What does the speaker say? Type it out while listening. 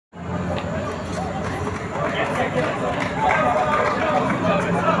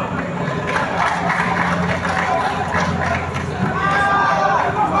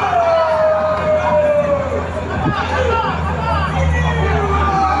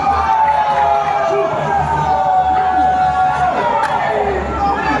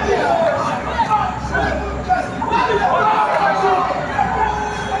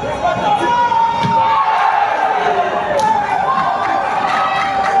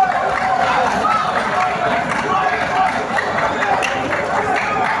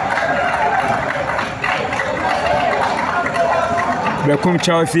Berekum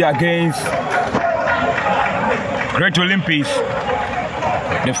Chelsea against Great Olympics.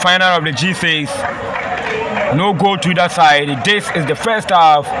 The final of the G6. No goal to either side. This is the first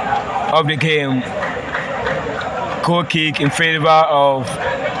half of the game. Goal kick in favor of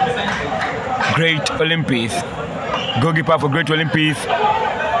Great Olympics. Goalkeeper for Great Olympics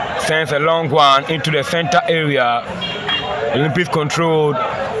sends a long one into the center area. Olympics controlled,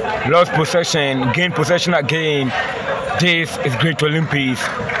 lost possession, gained possession again. This is Great Olympics.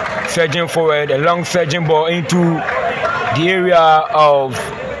 Surging forward, a long surging ball into the area of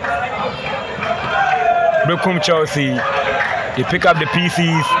Berekum Chelsea. They pick up the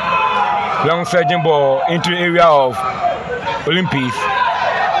pieces. Long surging ball into the area of Olympics.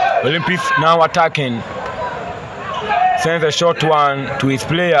 Olympics now attacking. Sends a short one to his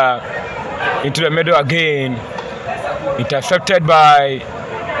player into the middle again. Intercepted by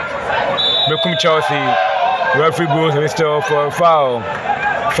Berekum Chelsea. Referee goes whistle for a foul.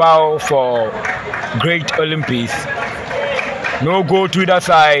 Foul for Great Olympics. No goal to either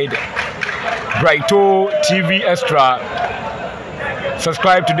side. Brighto TV Extra.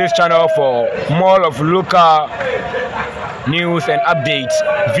 Subscribe to this channel for more of local news and updates,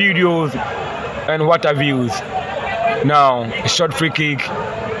 videos and what have yous. Now, a short free kick.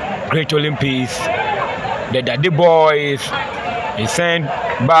 Great Olympics. The Daddy Boys is sent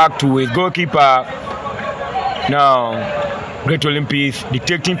back to his goalkeeper. Now, Great Olympics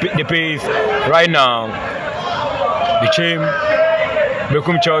dictating the pace right now. The team,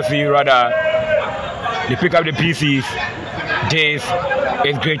 Berekum Chelsea rather, they pick up the pieces. This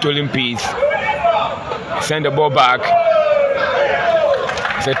is Great Olympics. Send the ball back.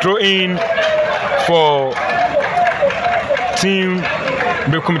 It's a throw in for team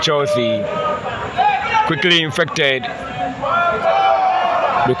Berekum Chelsea. Quickly infected.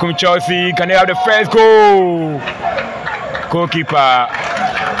 Berekum Chelsea, can they have the first goal? Goalkeeper.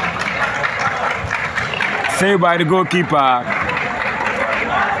 Saved by the goalkeeper.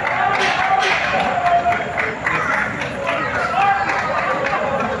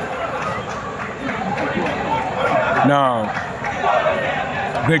 Now,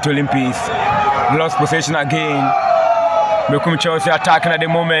 Great Olympics lost possession again. Berekum Chelsea attacking at the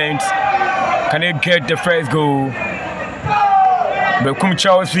moment. Can they get the first goal? Berekum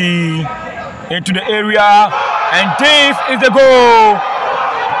Chelsea into the area, and this is the goal.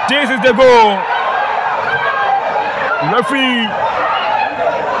 This is the goal. The referee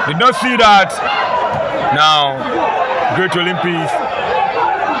did not see that. Now, Great Olympics